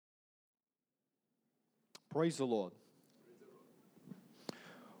Praise the Lord.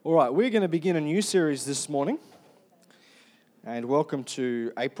 All right, we're going to begin a new series this morning. And welcome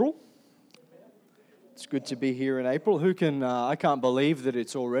to April. It's good to be here in April. I can't believe that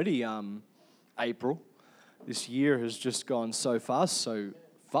it's already April. This year has just gone so fast,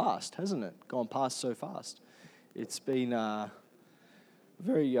 hasn't it? Gone past so fast. It's been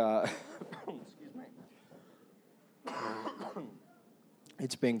very, excuse me.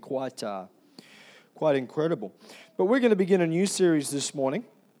 It's been quite incredible. But we're going to begin a new series this morning.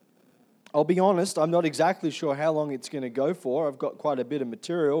 I'll be honest, I'm not exactly sure how long it's going to go for. I've got quite a bit of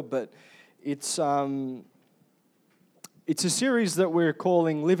material, but it's a series that we're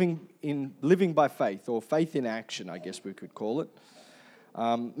calling Living by Faith, or Faith in Action, I guess we could call it.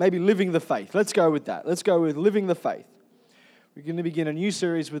 Maybe Living the Faith. Let's go with that. Let's go with Living the Faith. We're going to begin a new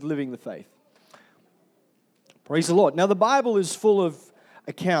series with Living the Faith. Praise the Lord. Now, the Bible is full of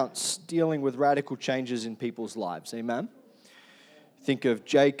accounts dealing with radical changes in people's lives. Amen? Think of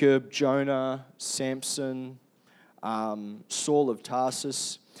Jacob, Jonah, Samson, Saul of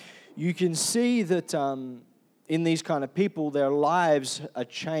Tarsus. You can see that in these kind of people, their lives are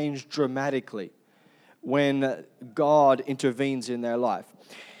changed dramatically when God intervenes in their life.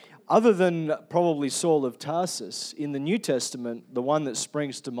 Other than probably Saul of Tarsus, in the New Testament, the one that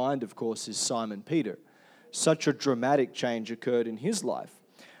springs to mind, of course, is Simon Peter. Such a dramatic change occurred in his life.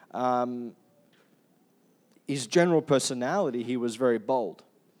 His general personality, he was very bold,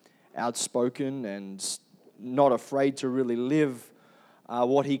 outspoken, and not afraid to really live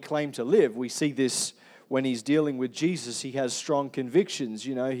what he claimed to live. We see this when he's dealing with Jesus. He has strong convictions.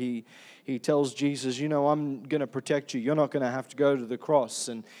 You know, he tells Jesus, I'm going to protect you. You're not going to have to go to the cross.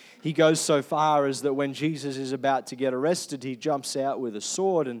 And he goes so far as that when Jesus is about to get arrested, he jumps out with a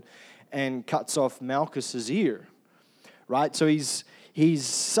sword and cuts off Malchus's ear, right? So he's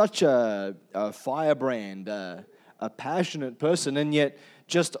such a firebrand, a passionate person, and yet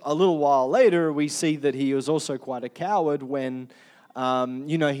just a little while later, we see that he was also quite a coward when,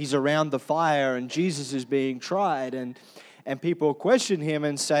 he's around the fire and Jesus is being tried, and people question him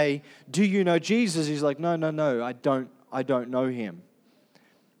and say, "Do you know Jesus?" He's like, "No, I don't know him."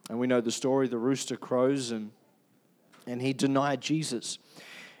 And we know the story, the rooster crows, and he denied Jesus.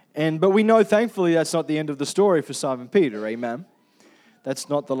 But we know, thankfully, that's not the end of the story for Simon Peter, amen? That's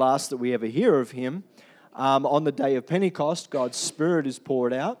not the last that we ever hear of him. On the day of Pentecost, God's Spirit is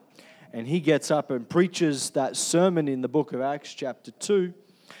poured out, and he gets up and preaches that sermon in the book of Acts chapter 2.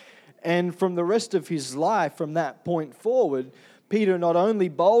 And from the rest of his life, from that point forward, Peter not only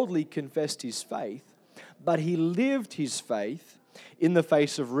boldly confessed his faith, but he lived his faith in the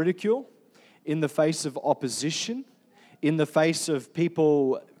face of ridicule, in the face of opposition, in the face of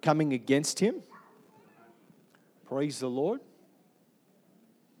people coming against him. Praise the Lord.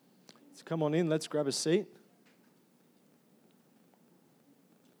 Let's come on in. Let's grab a seat.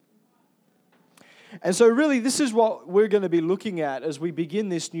 And so really, this is what we're going to be looking at as we begin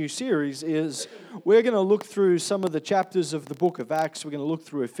this new series, is we're going to look through some of the chapters of the book of Acts. We're going to look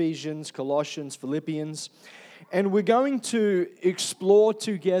through Ephesians, Colossians, Philippians, and we're going to explore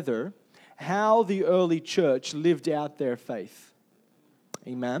together how the early church lived out their faith.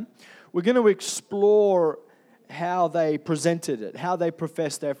 Amen. We're going to explore how they presented it, how they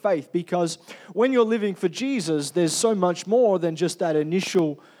professed their faith, because when you're living for Jesus, there's so much more than just that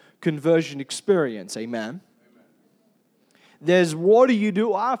initial conversion experience. Amen. There's what do you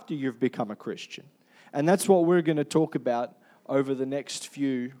do after you've become a Christian? And that's what we're going to talk about over the next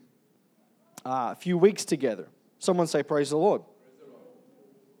few weeks together. Someone say, praise the Lord.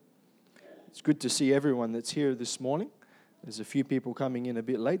 It's good to see everyone that's here this morning. There's a few people coming in a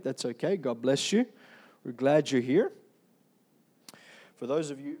bit late. That's okay. God bless you. We're glad you're here. For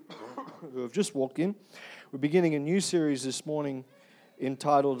those of you who have just walked in, we're beginning a new series this morning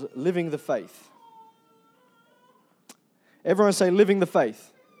entitled Living the Faith. Everyone say, Living the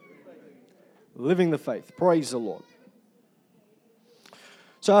Faith. Living the Faith. Praise the Lord.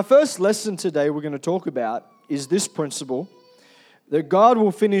 So our first lesson today we're going to talk about is this principle, that God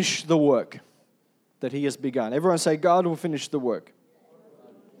will finish the work that He has begun. Everyone say, God will finish the work.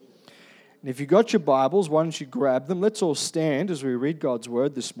 And if you've got your Bibles, why don't you grab them? Let's all stand as we read God's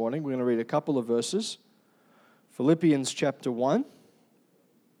Word this morning. We're going to read a couple of verses. Philippians chapter 1.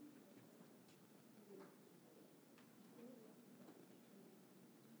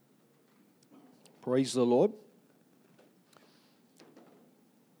 Praise the Lord.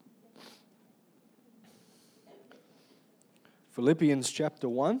 Philippians chapter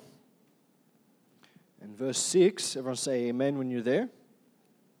 1 and verse 6. Everyone say amen when you're there.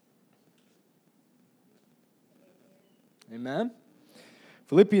 Amen.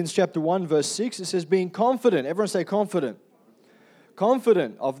 Philippians chapter 1, verse 6, it says, being confident. Everyone say confident.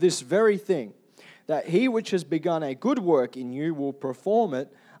 Confident of this very thing, that he which has begun a good work in you will perform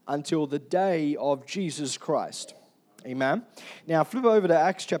it until the day of Jesus Christ. Amen. Now flip over to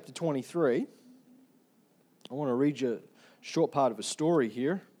Acts chapter 23. I want to read you a short part of a story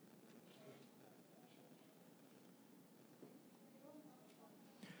here.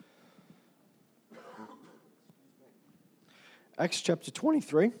 Acts chapter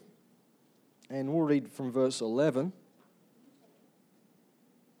 23, and we'll read from verse 11.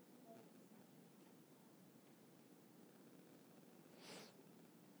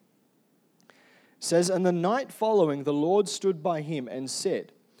 It says, and the night following, the Lord stood by him and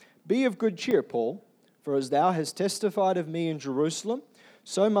said, be of good cheer, Paul, for as thou hast testified of me in Jerusalem,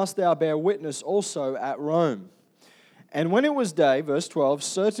 so must thou bear witness also at Rome. And when it was day, verse 12,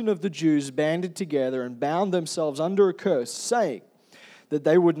 certain of the Jews banded together and bound themselves under a curse, saying that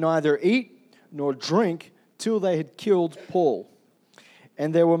they would neither eat nor drink till they had killed Paul.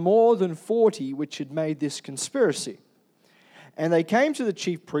 And there were more than 40 which had made this conspiracy. And they came to the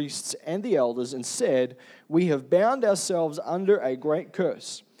chief priests and the elders and said, we have bound ourselves under a great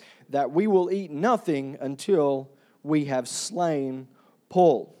curse, that we will eat nothing until we have slain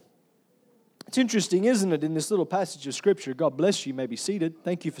Paul. It's interesting, isn't it, in this little passage of Scripture? God bless you, you may be seated.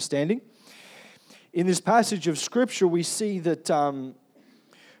 Thank you for standing. In this passage of Scripture, we see that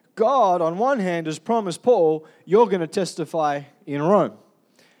God, on one hand, has promised Paul, you're going to testify in Rome.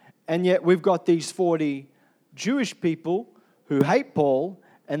 And yet we've got these 40 Jewish people who hate Paul,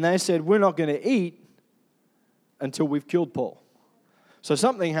 and they said, we're not going to eat until we've killed Paul. So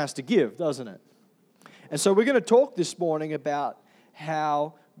something has to give, doesn't it? And so we're going to talk this morning about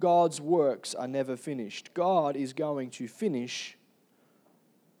how God's works are never finished. God is going to finish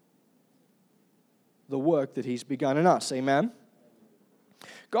the work that He's begun in us. Amen?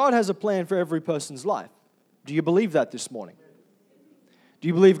 God has a plan for every person's life. Do you believe that this morning? Do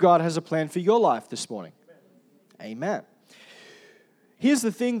you believe God has a plan for your life this morning? Amen. Here's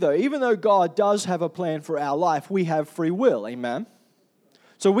the thing though, even though God does have a plan for our life, we have free will. Amen?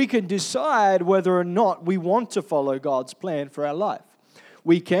 So we can decide whether or not we want to follow God's plan for our life.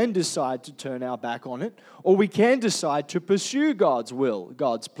 We can decide to turn our back on it, or we can decide to pursue God's will,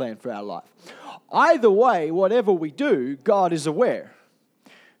 God's plan for our life. Either way, whatever we do, God is aware.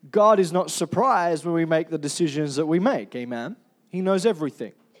 God is not surprised when we make the decisions that we make. Amen? He knows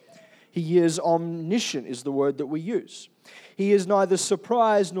everything. He is omniscient is the word that we use. He is neither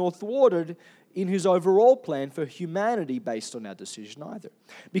surprised nor thwarted in His overall plan for humanity based on our decision either.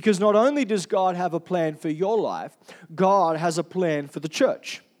 Because not only does God have a plan for your life, God has a plan for the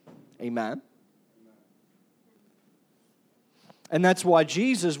church. Amen? And that's why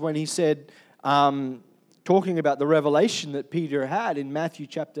Jesus, when He said, talking about the revelation that Peter had in Matthew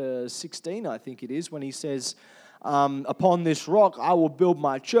chapter 16, I think it is, when He says, upon this rock I will build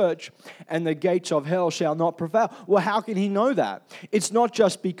my church, and the gates of hell shall not prevail. Well, how can He know that? It's not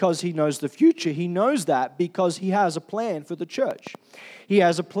just because He knows the future. He knows that because He has a plan for the church. He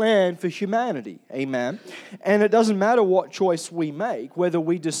has a plan for humanity. Amen? And it doesn't matter what choice we make, whether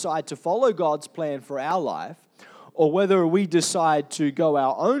we decide to follow God's plan for our life or whether we decide to go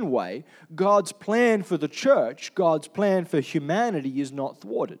our own way, God's plan for the church, God's plan for humanity is not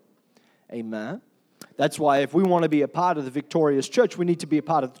thwarted. Amen? That's why if we want to be a part of the victorious church, we need to be a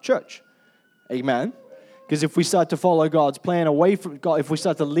part of the church. Amen? Because if we start to follow God's plan away from God, if we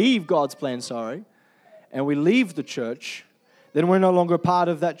start to leave God's plan, and we leave the church, then we're no longer part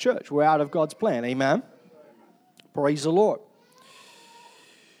of that church. We're out of God's plan. Amen? Praise the Lord.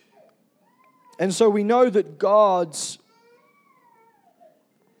 And so we know that God's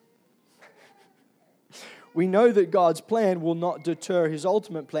plan will not deter His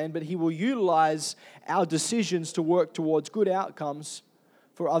ultimate plan, but He will utilize our decisions to work towards good outcomes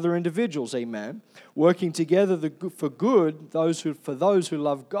for other individuals. Amen. Working together for good, for those who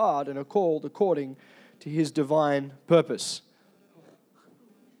love God and are called according to His divine purpose.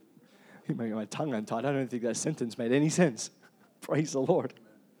 You make my tongue untied. I don't think that sentence made any sense. Praise the Lord.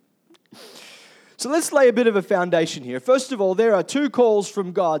 So let's lay a bit of a foundation here. First of all, there are two calls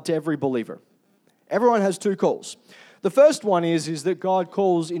from God to every believer. Everyone has two calls. The first one is that God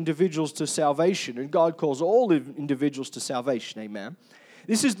calls individuals to salvation, and God calls all individuals to salvation. Amen.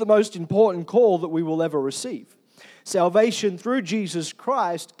 This is the most important call that we will ever receive. Salvation through Jesus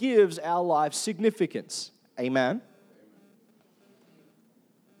Christ gives our life significance. Amen.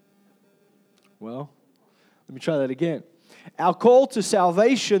 Well, let me try that again. Our call to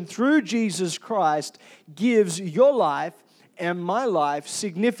salvation through Jesus Christ gives your life and my life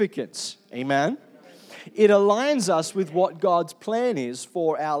significance. Amen. It aligns us with what God's plan is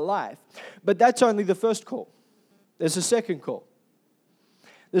for our life. But that's only the first call. There's a second call.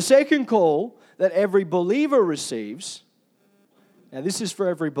 The second call that every believer receives, now this is for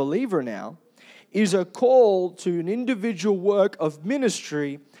every believer now, is a call to an individual work of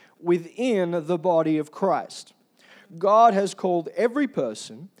ministry within the body of Christ. God has called every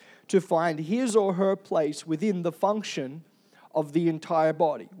person to find his or her place within the function of the entire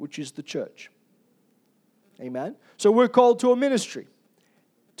body, which is the church. Amen? So we're called to a ministry.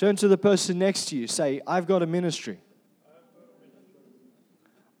 Turn to the person next to you. Say, I've got a ministry.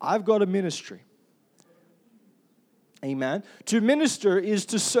 I've got a ministry. Amen? To minister is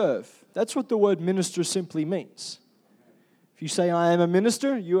to serve. That's what the word minister simply means. If you say, I am a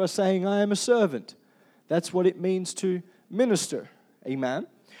minister, you are saying, I am a servant. That's what it means to minister. Amen?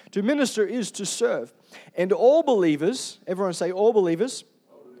 To minister is to serve. And all believers, everyone say all believers.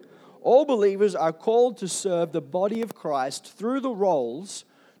 All believers are called to serve the body of Christ through the roles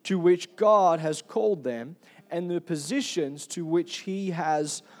to which God has called them and the positions to which He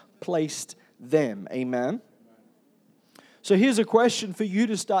has placed them. Amen? So here's a question for you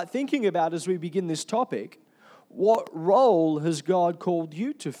to start thinking about as we begin this topic. What role has God called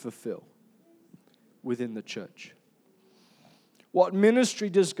you to fulfill within the church? What ministry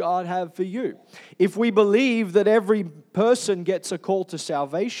does God have for you? If we believe that every person gets a call to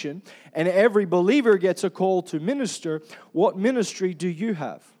salvation and every believer gets a call to minister, what ministry do you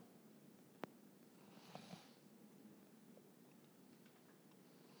have?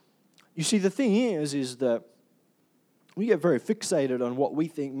 You see, the thing is that we get very fixated on what we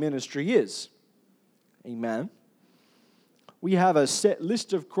think ministry is. Amen. We have a set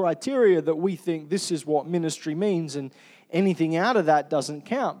list of criteria that we think this is what ministry means, and anything out of that doesn't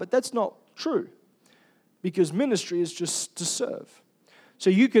count. But that's not true, because ministry is just to serve. So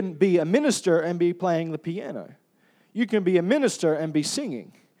you can be a minister and be playing the piano. You can be a minister and be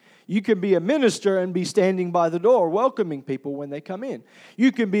singing. You can be a minister and be standing by the door welcoming people when they come in.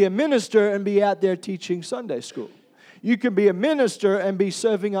 You can be a minister and be out there teaching Sunday school. You can be a minister and be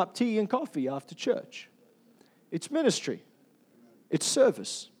serving up tea and coffee after church. It's ministry. It's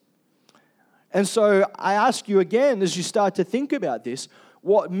service. And so I ask you again, as you start to think about this,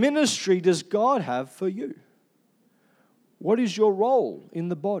 what ministry does God have for you? What is your role in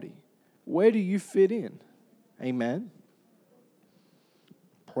the body? Where do you fit in? Amen.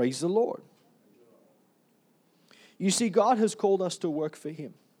 Praise the Lord. You see, God has called us to work for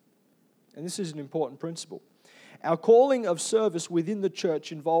Him. And this is an important principle. Our calling of service within the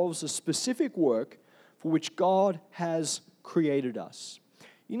church involves a specific work for which God has created us.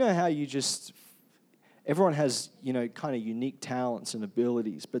 You know how everyone has, kind of unique talents and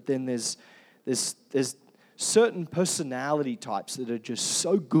abilities, but then there's certain personality types that are just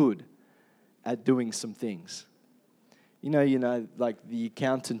so good at doing some things. Like the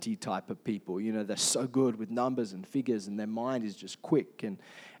accountancy type of people, they're so good with numbers and figures, and their mind is just quick, and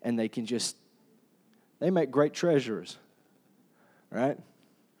they make great treasurers, right?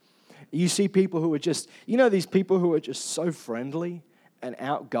 You see people who are just, these people who are just so friendly and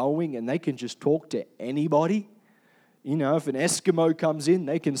outgoing, and they can just talk to anybody. If an Eskimo comes in,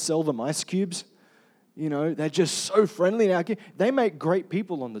 they can sell them ice cubes. They're just so friendly now. They make great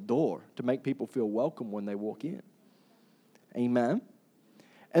people on the door to make people feel welcome when they walk in. Amen?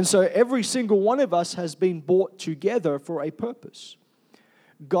 And so every single one of us has been brought together for a purpose.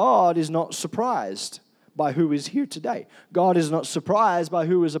 God is not surprised by who is here today. God is not surprised by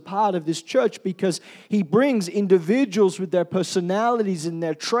who is a part of this church, because He brings individuals with their personalities and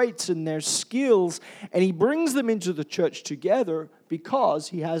their traits and their skills, and He brings them into the church together because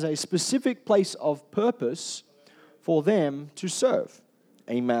He has a specific place of purpose for them to serve.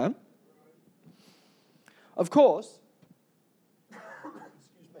 Amen? Of course,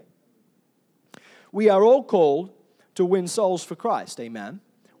 we are all called to win souls for Christ. Amen?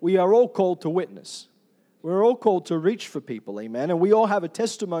 We are all called to witness. We're all called to reach for people, amen? And we all have a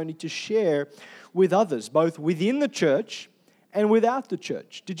testimony to share with others, both within the church and without the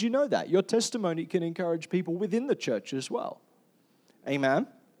church. Did you know that? Your testimony can encourage people within the church as well. Amen?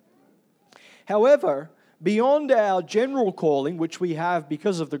 However, beyond our general calling, which we have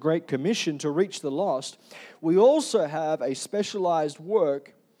because of the Great Commission to reach the lost, we also have a specialized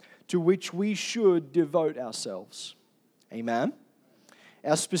work to which we should devote ourselves. Amen?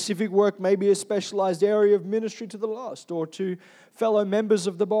 Our specific work may be a specialized area of ministry to the lost or to fellow members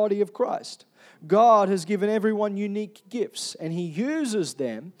of the body of Christ. God has given everyone unique gifts, and He uses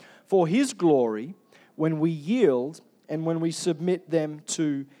them for His glory when we yield and when we submit them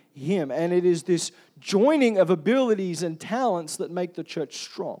to Him. And it is this joining of abilities and talents that make the church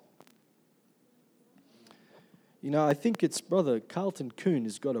strong. You know, I think it's Brother Carlton Kuhn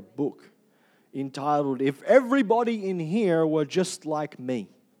has got a book entitled, If Everybody in Here Were Just Like Me.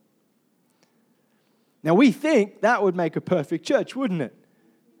 Now, we think that would make a perfect church, wouldn't it?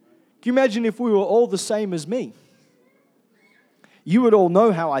 Can you imagine if we were all the same as me? You would all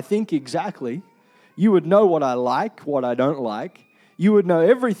know how I think exactly. You would know what I like, what I don't like. You would know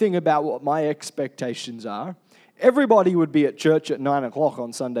everything about what my expectations are. Everybody would be at church at 9 o'clock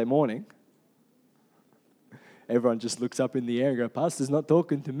on Sunday morning. Everyone just looks up in the air and goes, Pastor's not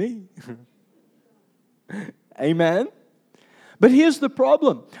talking to me. Amen? But here's the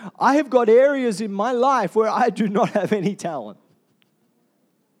problem. I have got areas in my life where I do not have any talent.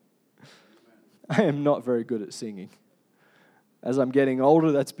 I am not very good at singing. As I'm getting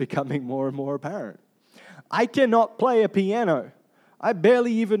older, that's becoming more and more apparent. I cannot play a piano. I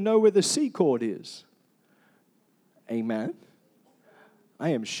barely even know where the C chord is. Amen? I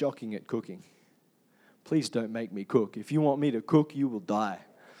am shocking at cooking. Please don't make me cook. If you want me to cook, you will die.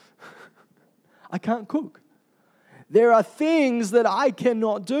 I can't cook. There are things that I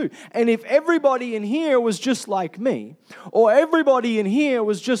cannot do. And if everybody in here was just like me, or everybody in here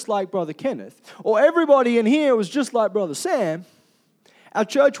was just like Brother Kenneth, or everybody in here was just like Brother Sam, our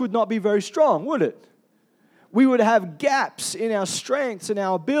church would not be very strong, would it? We would have gaps in our strengths and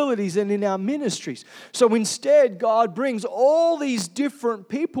our abilities and in our ministries. So instead, God brings all these different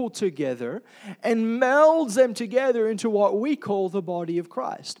people together and melds them together into what we call the body of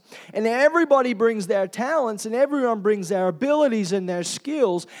Christ. And everybody brings their talents and everyone brings their abilities and their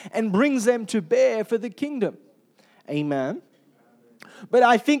skills and brings them to bear for the kingdom. Amen. But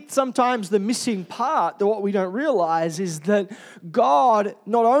I think sometimes the missing part, that what we don't realize, is that God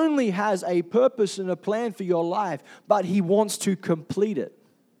not only has a purpose and a plan for your life, but He wants to complete it.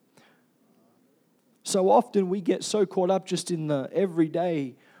 So often we get so caught up just in the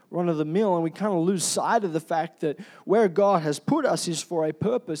everyday run of the mill, and we kind of lose sight of the fact that where God has put us is for a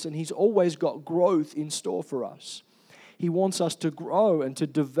purpose, and He's always got growth in store for us. He wants us to grow and to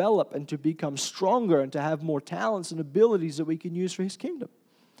develop and to become stronger and to have more talents and abilities that we can use for His kingdom.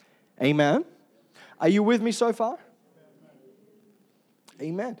 Amen? Are you with me so far?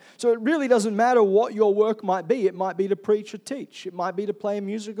 Amen. So it really doesn't matter what your work might be. It might be to preach or teach. It might be to play a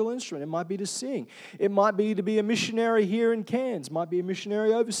musical instrument. It might be to sing. It might be to be a missionary here in Cairns. It might be a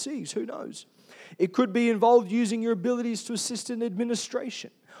missionary overseas. Who knows? It could be involved using your abilities to assist in administration.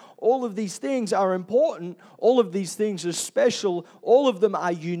 All of these things are important. All of these things are special. All of them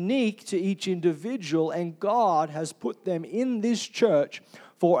are unique to each individual, and God has put them in this church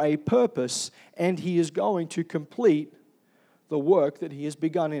for a purpose, and He is going to complete the work that He has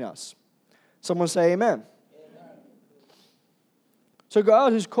begun in us. Someone say amen. Amen. So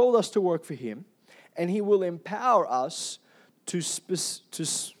God has called us to work for Him, and He will empower us to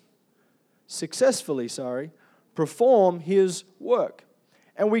successfully perform His work.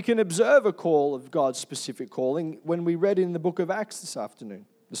 And we can observe a call of God's specific calling when we read in the book of Acts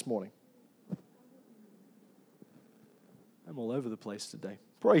this morning. I'm all over the place today.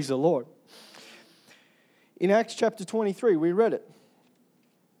 Praise the Lord. In Acts chapter 23, we read it.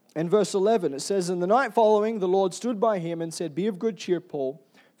 In verse 11, it says, "In the night following, the Lord stood by him and said, 'Be of good cheer, Paul,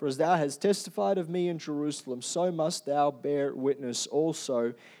 for as thou hast testified of me in Jerusalem, so must thou bear witness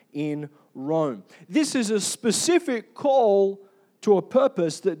also in Rome.'" This is a specific call to a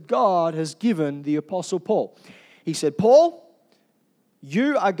purpose that God has given the Apostle Paul. He said, "Paul,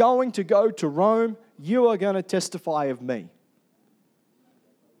 you are going to go to Rome. You are going to testify of me."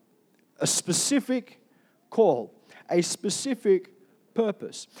 A specific call, a specific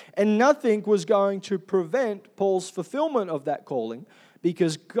purpose. And nothing was going to prevent Paul's fulfillment of that calling,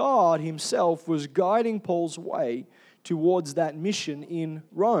 because God Himself was guiding Paul's way towards that mission in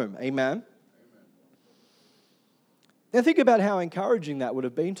Rome. Amen? Now think about how encouraging that would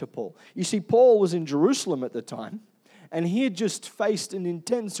have been to Paul. You see, Paul was in Jerusalem at the time, and he had just faced an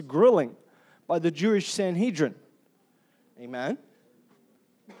intense grilling by the Jewish Sanhedrin. Amen?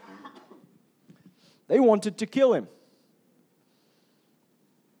 They wanted to kill him.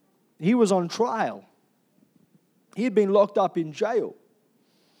 He was on trial. He had been locked up in jail.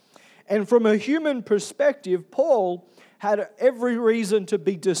 And from a human perspective, Paul had every reason to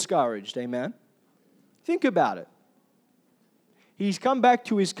be discouraged. Amen? Think about it. He's come back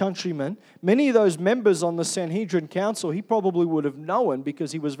to his countrymen. Many of those members on the Sanhedrin Council, he probably would have known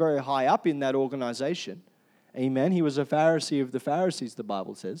because he was very high up in that organization. Amen. He was a Pharisee of the Pharisees, the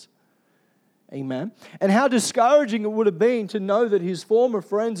Bible says. Amen. And how discouraging it would have been to know that his former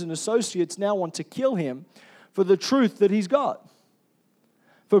friends and associates now want to kill him for the truth that he's got,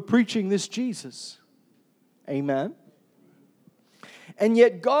 for preaching this Jesus. Amen. And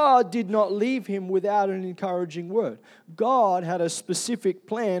yet God did not leave him without an encouraging word. God had a specific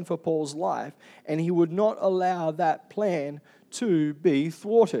plan for Paul's life, and he would not allow that plan to be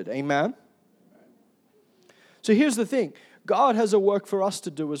thwarted. Amen? So here's the thing. God has a work for us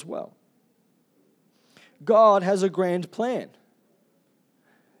to do as well. God has a grand plan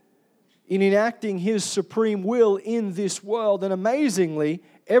in enacting his supreme will in this world. And amazingly,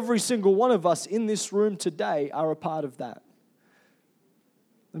 every single one of us in this room today are a part of that.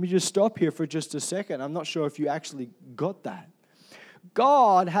 Let me just stop here for just a second. I'm not sure if you actually got that.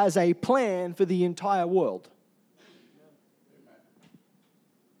 God has a plan for the entire world.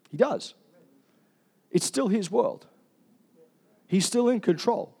 He does. It's still his world. He's still in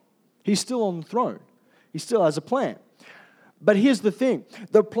control. He's still on the throne. He still has a plan. But here's the thing.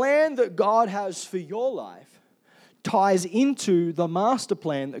 The plan that God has for your life ties into the master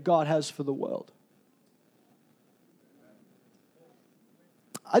plan that God has for the world.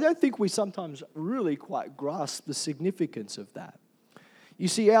 I don't think we sometimes really quite grasp the significance of that. You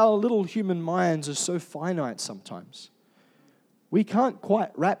see, our little human minds are so finite sometimes. We can't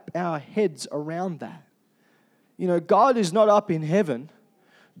quite wrap our heads around that. You know, God is not up in heaven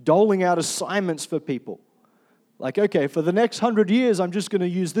doling out assignments for people. Like, okay, for the next 100 years, I'm just going to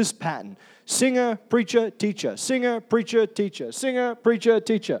use this pattern. Singer, preacher, teacher. Singer, preacher, teacher. Singer, preacher,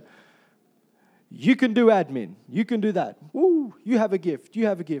 teacher. You can do admin. You can do that. Woo, you have a gift. You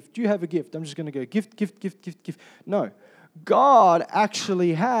have a gift. You have a gift. I'm just going to go gift, gift, gift, gift, gift. No. God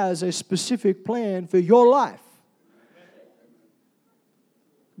actually has a specific plan for your life.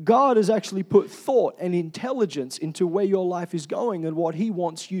 God has actually put thought and intelligence into where your life is going and what he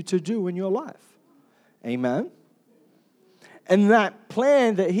wants you to do in your life. Amen? And that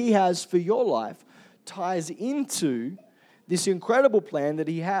plan that he has for your life ties into this incredible plan that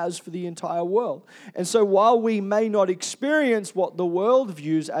he has for the entire world. And so while we may not experience what the world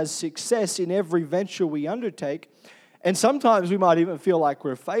views as success in every venture we undertake, and sometimes we might even feel like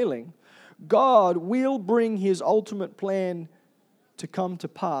we're failing, God will bring his ultimate plan to come to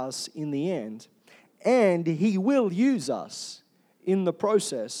pass in the end. And he will use us in the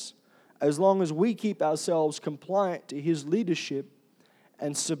process as long as we keep ourselves compliant to his leadership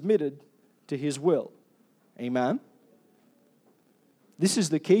and submitted to his will. Amen? This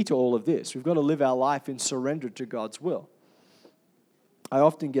is the key to all of this. We've got to live our life in surrender to God's will. I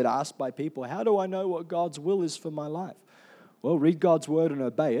often get asked by people, how do I know what God's will is for my life? Well, read God's word and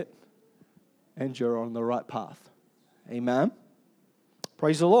obey it, and you're on the right path. Amen?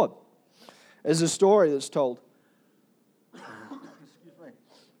 Praise the Lord. There's a story that's told.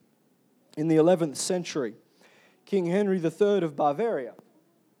 In the 11th century, King Henry III of Bavaria,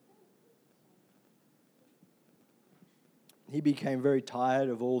 he became very tired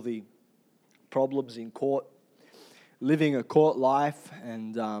of all the problems in court, living a court life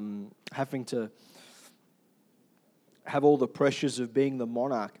and having to have all the pressures of being the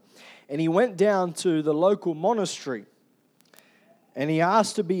monarch. And he went down to the local monastery and he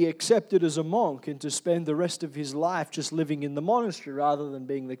asked to be accepted as a monk and to spend the rest of his life just living in the monastery rather than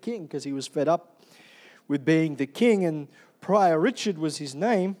being the king, because he was fed up with being the king. And Prior Richard was his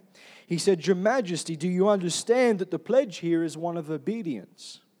name. He said, "Your Majesty, do you understand that the pledge here is one of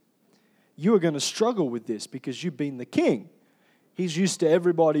obedience? You are going to struggle with this because you've been the king. He's used to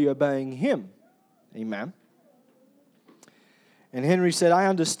everybody obeying him." Amen. And Henry said, "I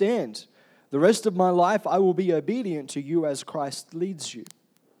understand. The rest of my life I will be obedient to you as Christ leads you."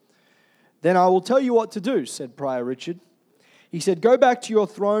 "Then I will tell you what to do," said Prior Richard. He said, "Go back to your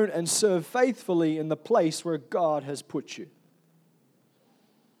throne and serve faithfully in the place where God has put you."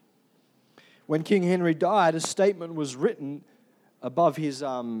 When King Henry died, a statement was written above his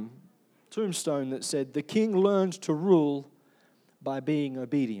tombstone that said, "The king learned to rule by being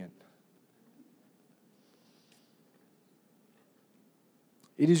obedient."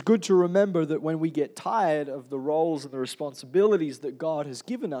 It is good to remember that when we get tired of the roles and the responsibilities that God has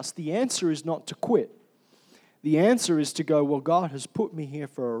given us, the answer is not to quit. The answer is to go, well, God has put me here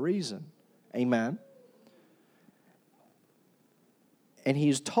for a reason. Amen. And He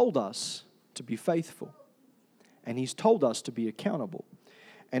has told us to be faithful. And He's told us to be accountable.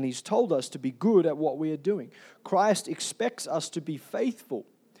 And He's told us to be good at what we are doing. Christ expects us to be faithful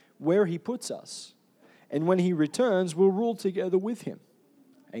where He puts us. And when He returns, we'll rule together with Him.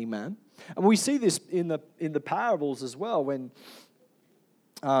 Amen. And we see this in the parables as well, when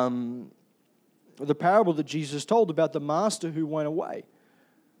the parable that Jesus told about the master who went away,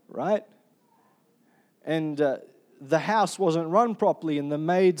 right? And the house wasn't run properly, and the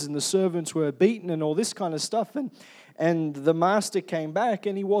maids and the servants were beaten and all this kind of stuff. And the master came back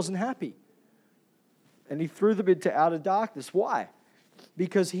and he wasn't happy. And he threw them into outer darkness. Why?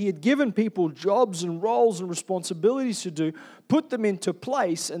 because he had given people jobs and roles and responsibilities to do, put them into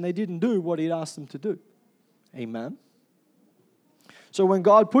place, and they didn't do what he'd asked them to do. Amen. So when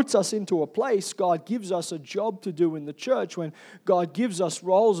God puts us into a place, God gives us a job to do in the church. When God gives us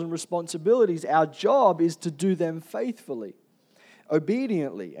roles and responsibilities, our job is to do them faithfully,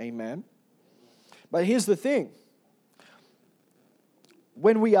 obediently. Amen. But here's the thing.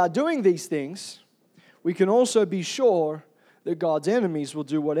 When we are doing these things, we can also be sure that God's enemies will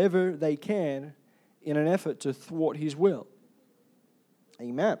do whatever they can in an effort to thwart His will.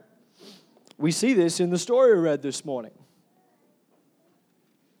 Amen. We see this in the story we read this morning.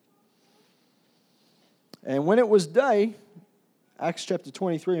 And when it was day, Acts chapter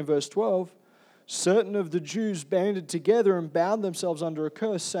 23 and verse 12, certain of the Jews banded together and bound themselves under a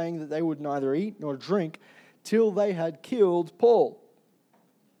curse, saying that they would neither eat nor drink till they had killed Paul.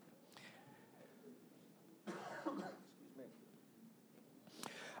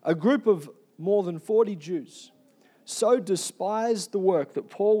 A group of more than 40 Jews so despised the work that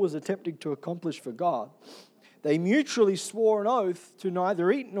Paul was attempting to accomplish for God, they mutually swore an oath to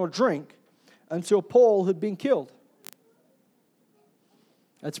neither eat nor drink until Paul had been killed.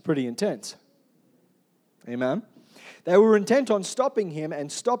 That's pretty intense. Amen. They were intent on stopping him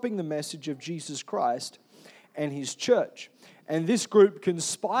and stopping the message of Jesus Christ and His church. And this group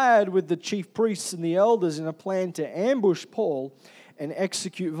conspired with the chief priests and the elders in a plan to ambush Paul and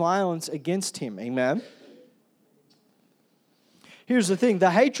execute violence against him. Amen. Here's the thing.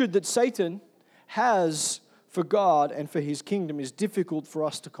 The hatred that Satan has for God and for His kingdom is difficult for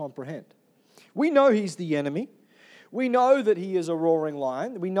us to comprehend. We know he's the enemy. We know that he is a roaring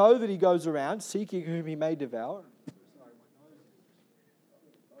lion. We know that he goes around seeking whom he may devour.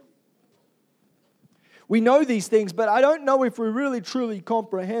 We know these things, but I don't know if we really truly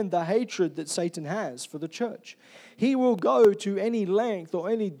comprehend the hatred that Satan has for the church. He will go to any length or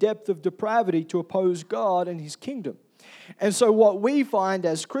any depth of depravity to oppose God and His kingdom. And so what we find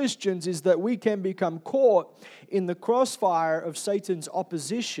as Christians is that we can become caught in the crossfire of Satan's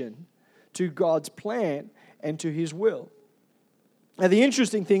opposition to God's plan and to His will. Now the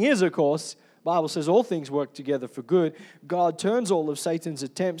interesting thing is, of course, the Bible says all things work together for good. God turns all of Satan's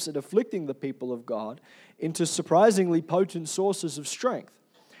attempts at afflicting the people of God into surprisingly potent sources of strength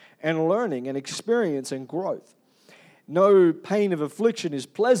and learning and experience and growth. No pain of affliction is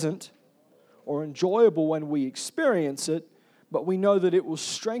pleasant or enjoyable when we experience it, but we know that it will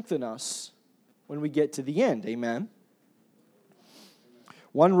strengthen us when we get to the end. Amen.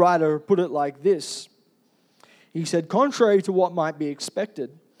 One writer put it like this. He said, contrary to what might be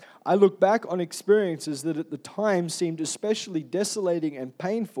expected, I look back on experiences that at the time seemed especially desolating and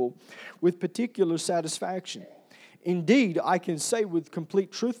painful with particular satisfaction. Indeed, I can say with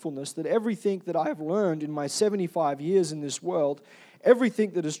complete truthfulness that everything that I have learned in my 75 years in this world,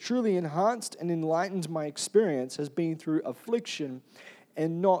 everything that has truly enhanced and enlightened my experience has been through affliction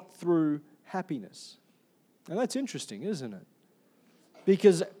and not through happiness. And that's interesting, isn't it?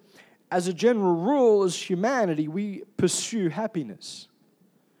 Because as a general rule, as humanity, we pursue happiness,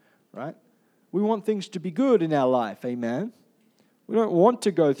 right? We want things to be good in our life, amen? We don't want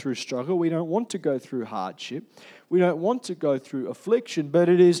to go through struggle. We don't want to go through hardship. We don't want to go through affliction. But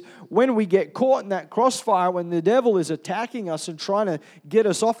it is when we get caught in that crossfire, when the devil is attacking us and trying to get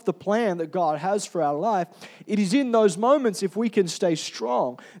us off the plan that God has for our life, it is in those moments, if we can stay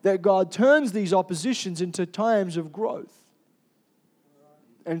strong, that God turns these oppositions into times of growth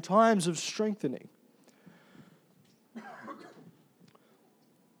and times of strengthening.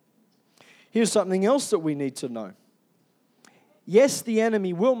 Here's something else that we need to know. Yes, the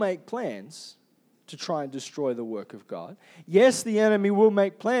enemy will make plans to try and destroy the work of God. Yes, the enemy will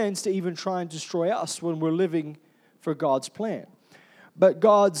make plans to even try and destroy us when we're living for God's plan. But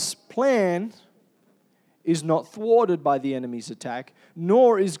God's plan is not thwarted by the enemy's attack,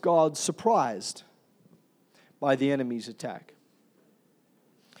 nor is God surprised by the enemy's attack.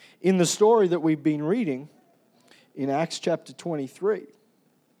 In the story that we've been reading in Acts chapter 23,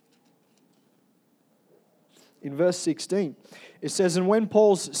 in verse 16, it says, and when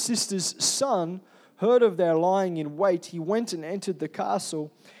Paul's sister's son heard of their lying in wait, he went and entered the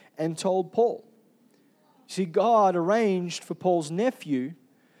castle and told Paul. See, God arranged for Paul's nephew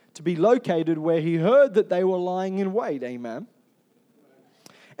to be located where he heard that they were lying in wait. Amen.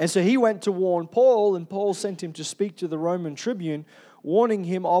 And so he went to warn Paul, and Paul sent him to speak to the Roman tribune, warning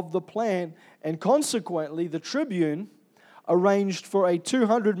him of the plan. And consequently, the tribune arranged for a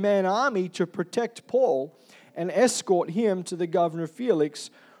 200-man army to protect Paul and escort him to the governor Felix,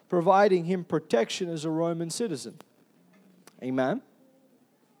 providing him protection as a Roman citizen. Amen.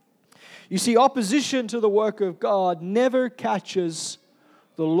 You see, opposition to the work of God never catches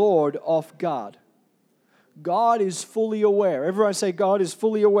the Lord off guard. God is fully aware. Everyone say, God is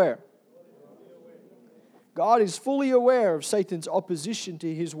fully aware. God is fully aware of Satan's opposition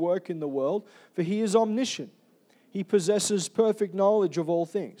to his work in the world, for he is omniscient. He possesses perfect knowledge of all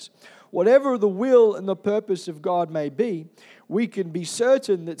things. Whatever the will and the purpose of God may be, we can be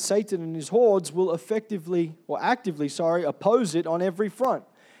certain that Satan and his hordes will actively oppose it on every front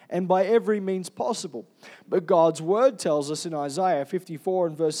and by every means possible. But God's word tells us in Isaiah 54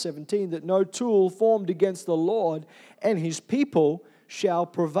 and verse 17 that no tool formed against the Lord and his people shall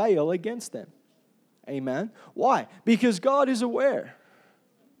prevail against them. Amen. Why? Because God is aware.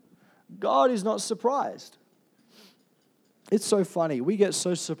 God is not surprised. It's so funny. We get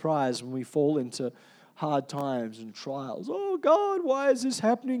so surprised when we fall into hard times and trials. Oh God, why is this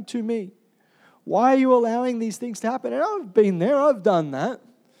happening to me? Why are you allowing these things to happen? And I've been there, I've done that.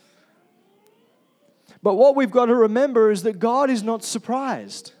 But what we've got to remember is that God is not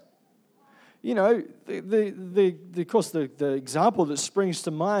surprised. You know, of course, the example that springs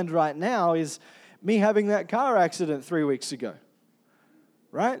to mind right now is me having that car accident 3 weeks ago.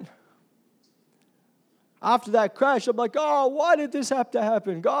 Right? After that crash, I'm like, oh, why did this have to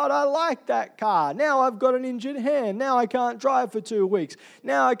happen? God, I like that car. Now I've got an injured hand. Now I can't drive for 2 weeks.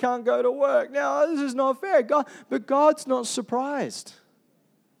 Now I can't go to work. Now this is not fair. But God's not surprised.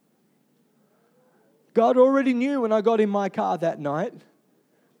 God already knew when I got in my car that night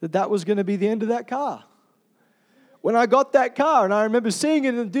that was going to be the end of that car. When I got that car, and I remember seeing it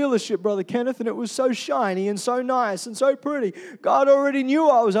in the dealership, Brother Kenneth, and it was so shiny and so nice and so pretty. God already knew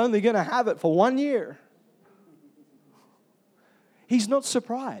I was only going to have it for 1 year. He's not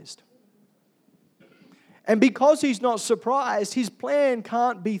surprised. And because he's not surprised, his plan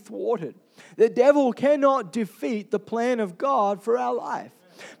can't be thwarted. The devil cannot defeat the plan of God for our life.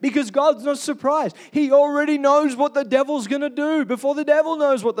 Because God's not surprised. He already knows what the devil's going to do before the devil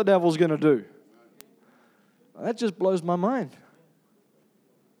knows what the devil's going to do. That just blows my mind.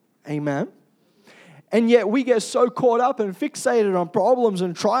 Amen. And yet we get so caught up and fixated on problems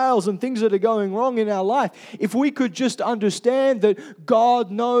and trials and things that are going wrong in our life. If we could just understand that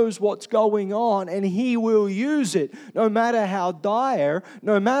God knows what's going on and He will use it, no matter how dire,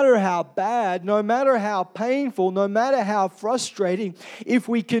 no matter how bad, no matter how painful, no matter how frustrating, if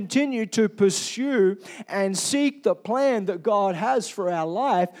we continue to pursue and seek the plan that God has for our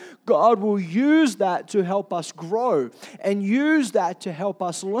life, God will use that to help us grow and use that to help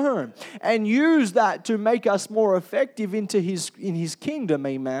us learn and use that to make us more effective in His kingdom,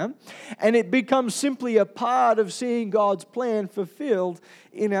 amen? And it becomes simply a part of seeing God's plan fulfilled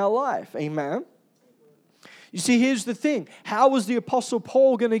in our life, amen? You see, here's the thing. How was the Apostle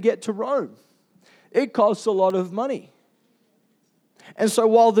Paul going to get to Rome? It costs a lot of money. And so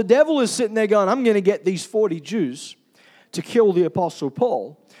while the devil is sitting there going, I'm going to get these 40 Jews to kill the Apostle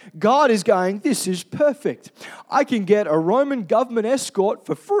Paul, God is going, this is perfect. I can get a Roman government escort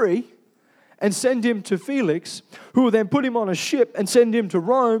for free and send him to Felix, who will then put him on a ship and send him to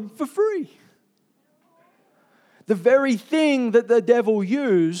Rome for free. The very thing that the devil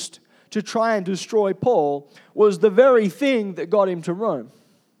used to try and destroy Paul was the very thing that got him to Rome,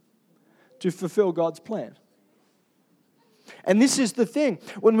 to fulfill God's plan. And this is the thing.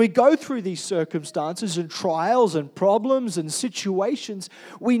 When we go through these circumstances and trials and problems and situations,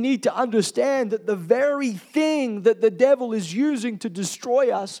 we need to understand that the very thing that the devil is using to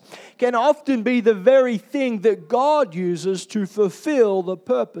destroy us can often be the very thing that God uses to fulfill the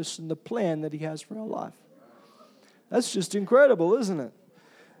purpose and the plan that He has for our life. That's just incredible, isn't it?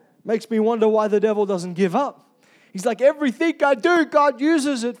 Makes me wonder why the devil doesn't give up. He's like, everything I do, God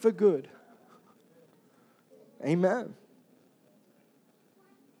uses it for good. Amen.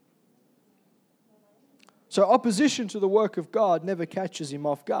 So opposition to the work of God never catches Him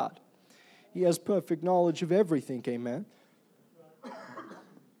off guard. He has perfect knowledge of everything, amen?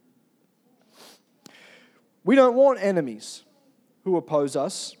 We don't want enemies who oppose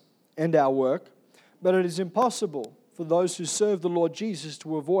us and our work, but it is impossible for those who serve the Lord Jesus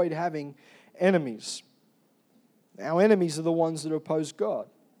to avoid having enemies. Our enemies are the ones that oppose God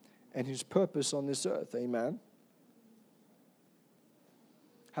and His purpose on this earth, amen?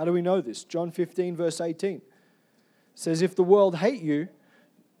 How do we know this? John 15, verse 18 says, if the world hate you,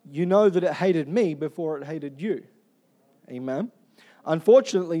 you know that it hated me before it hated you. Amen?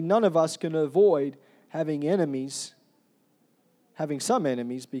 Unfortunately, none of us can avoid having enemies, having some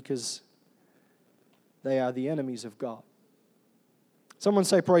enemies, because they are the enemies of God. Someone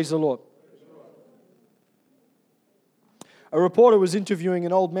say, praise the Lord. A reporter was interviewing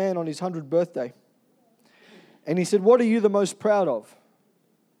an old man on his 100th birthday. And he said, what are you the most proud of?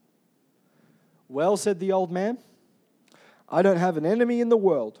 Well, said the old man, I don't have an enemy in the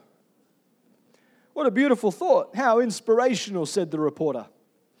world. What a beautiful thought. How inspirational, said the reporter.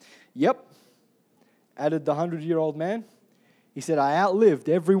 Yep, added the 100-year-old man. He said, I outlived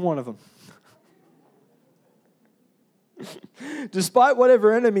every one of them. Despite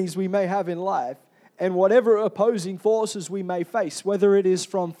whatever enemies we may have in life and whatever opposing forces we may face, whether it is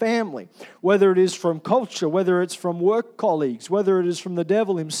from family, whether it is from culture, whether it's from work colleagues, whether it is from the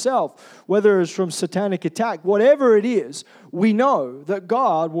devil himself, whether it is from satanic attack, whatever it is, we know that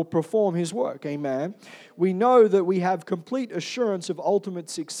God will perform His work. Amen. We know that we have complete assurance of ultimate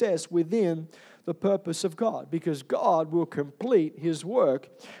success within the purpose of God, because God will complete His work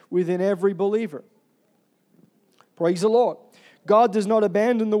within every believer. Praise the Lord. God does not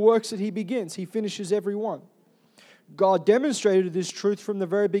abandon the works that He begins. He finishes every one. God demonstrated this truth from the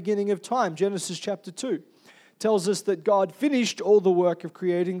very beginning of time. Genesis chapter 2 tells us that God finished all the work of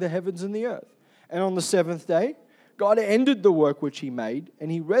creating the heavens and the earth. And on the seventh day, God ended the work which He made,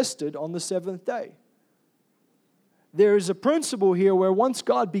 and He rested on the seventh day. There is a principle here where once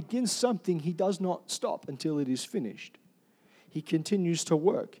God begins something, He does not stop until it is finished. He continues to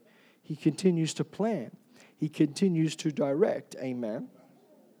work. He continues to plan. He continues to direct. Amen.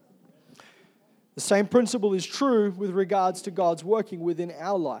 The same principle is true with regards to God's working within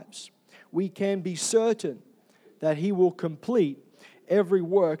our lives. We can be certain that He will complete every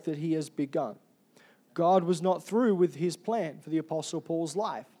work that He has begun. God was not through with His plan for the Apostle Paul's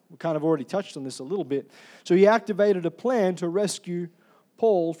life. We kind of already touched on this a little bit. So He activated a plan to rescue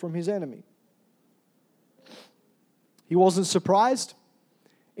Paul from his enemy. He wasn't surprised.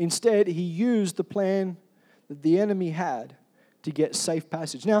 Instead, He used the plan that the enemy had to get safe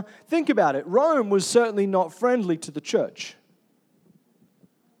passage. Now, think about it. Rome was certainly not friendly to the church.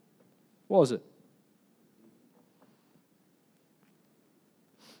 Was it?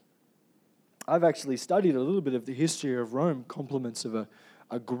 I've actually studied a little bit of the history of Rome, compliments of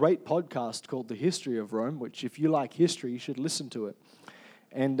a great podcast called The History of Rome, which if you like history, you should listen to it.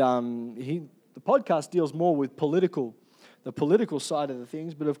 And the podcast deals more with the political side of the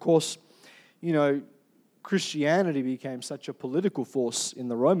things, but of course, you know, Christianity became such a political force in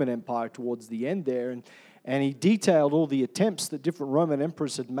the Roman Empire towards the end there, and he detailed all the attempts that different Roman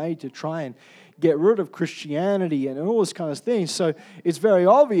emperors had made to try and get rid of Christianity and all this kind of thing. So it's very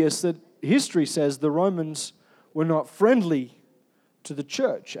obvious that history says the Romans were not friendly to the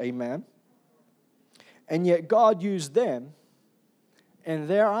church, amen? And yet God used them and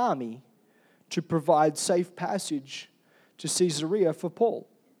their army to provide safe passage to Caesarea for Paul.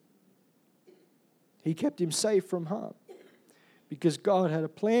 He kept him safe from harm because God had a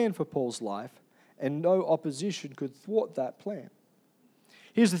plan for Paul's life and no opposition could thwart that plan.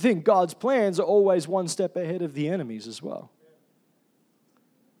 Here's the thing, God's plans are always one step ahead of the enemy's as well.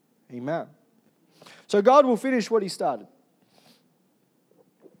 Amen. So God will finish what He started.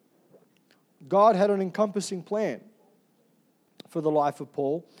 God had an encompassing plan for the life of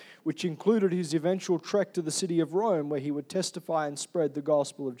Paul, which included his eventual trek to the city of Rome, where he would testify and spread the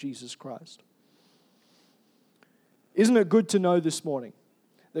gospel of Jesus Christ. Isn't it good to know this morning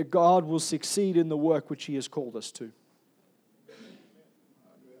that God will succeed in the work which He has called us to?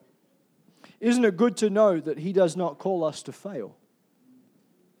 Isn't it good to know that He does not call us to fail?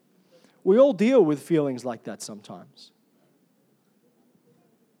 We all deal with feelings like that sometimes.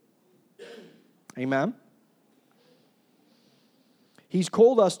 Amen? He's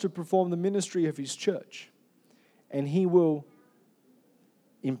called us to perform the ministry of His church, and He will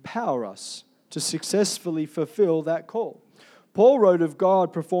empower us to successfully fulfill that call. Paul wrote of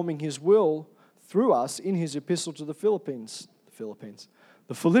God performing His will through us in his epistle to the Philippians.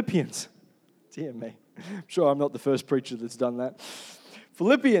 Dear me. I'm sure I'm not the first preacher that's done that.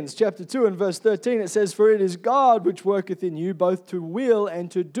 Philippians chapter 2 and verse 13, it says, "For it is God which worketh in you both to will and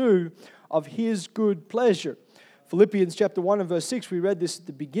to do of His good pleasure." Philippians chapter 1 and verse 6, we read this at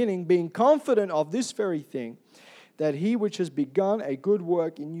the beginning, "Being confident of this very thing, that He which has begun a good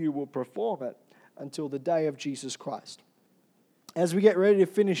work in you will perform it until the day of Jesus Christ." As we get ready to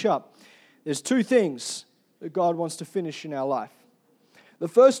finish up, there's two things that God wants to finish in our life. The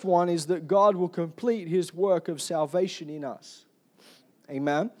first one is that God will complete His work of salvation in us.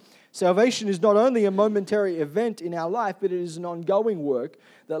 Amen. Salvation is not only a momentary event in our life, but it is an ongoing work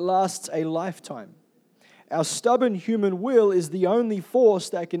that lasts a lifetime. Our stubborn human will is the only force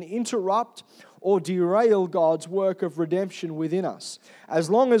that can interrupt or derail God's work of redemption within us. As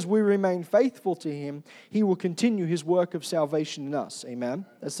long as we remain faithful to Him, He will continue His work of salvation in us. Amen?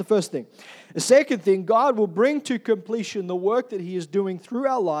 That's the first thing. The second thing, God will bring to completion the work that He is doing through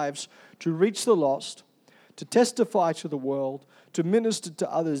our lives to reach the lost, to testify to the world, to minister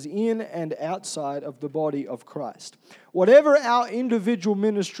to others in and outside of the body of Christ. Whatever our individual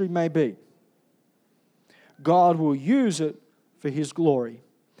ministry may be, God will use it for His glory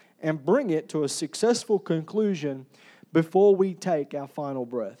and bring it to a successful conclusion before we take our final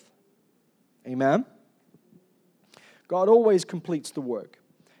breath. Amen? God always completes the work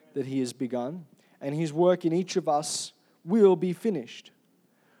that He has begun, and His work in each of us will be finished.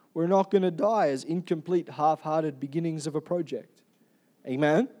 We're not going to die as incomplete, half-hearted beginnings of a project.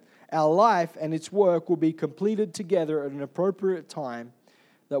 Amen? Our life and its work will be completed together at an appropriate time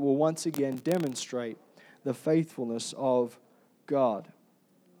that will once again demonstrate the faithfulness of God.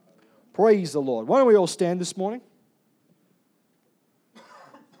 Praise the Lord. Why don't we all stand this morning?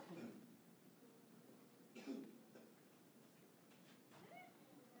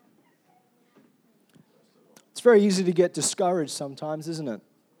 It's very easy to get discouraged sometimes, isn't it?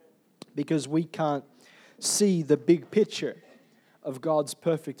 Because we can't see the big picture of God's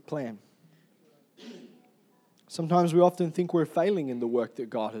perfect plan. Sometimes we often think we're failing in the work that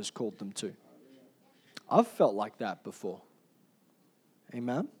God has called them to. I've felt like that before.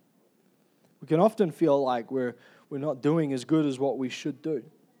 Amen? We can often feel like we're not doing as good as what we should do.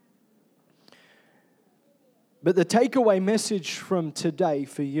 But the takeaway message from today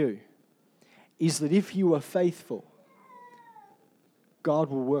for you is that if you are faithful,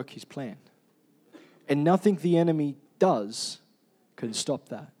 God will work His plan. And nothing the enemy does can stop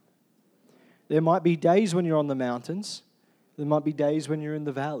that. There might be days when you're on the mountains. There might be days when you're in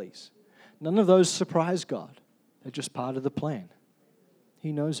the valleys. None of those surprise God. They're just part of the plan.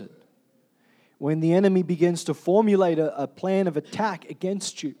 He knows it. When the enemy begins to formulate a plan of attack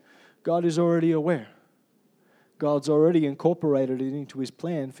against you, God is already aware. God's already incorporated it into His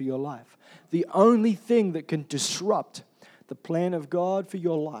plan for your life. The only thing that can disrupt the plan of God for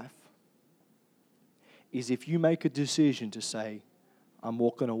your life is if you make a decision to say, I'm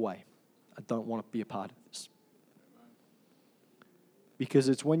walking away. I don't want to be a part of this. Because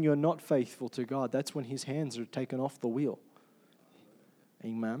it's when you're not faithful to God, that's when His hands are taken off the wheel.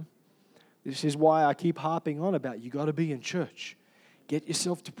 Amen. This is why I keep harping on about you got to be in church. Get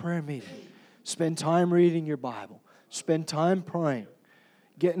yourself to prayer meeting. Spend time reading your Bible. Spend time praying.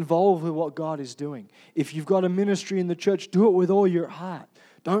 Get involved with what God is doing. If you've got a ministry in the church, do it with all your heart.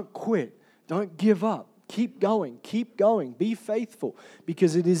 Don't quit. Don't give up. Keep going. Keep going. Be faithful.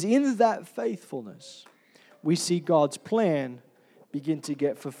 Because it is in that faithfulness we see God's plan begin to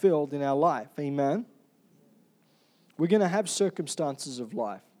get fulfilled in our life. Amen? We're going to have circumstances of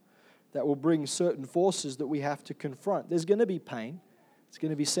life that will bring certain forces that we have to confront. There's going to be pain. There's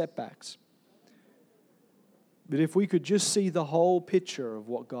going to be setbacks. But if we could just see the whole picture of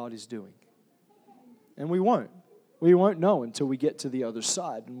what God is doing, and we won't know until we get to the other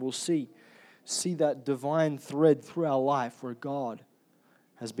side, and we'll see that divine thread through our life where God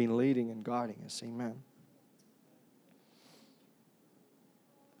has been leading and guiding us. Amen.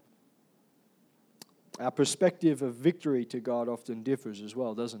 Our perspective of victory to God often differs as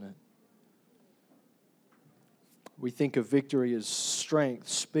well, doesn't it? We think of victory as strength,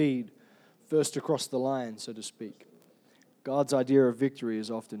 speed, first across the line, so to speak. God's idea of victory is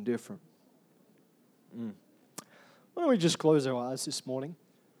often different. Why don't we just close our eyes this morning?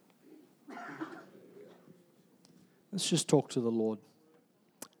 Let's just talk to the Lord.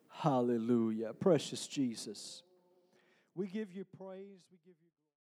 Hallelujah. Precious Jesus. We give you praise. We give you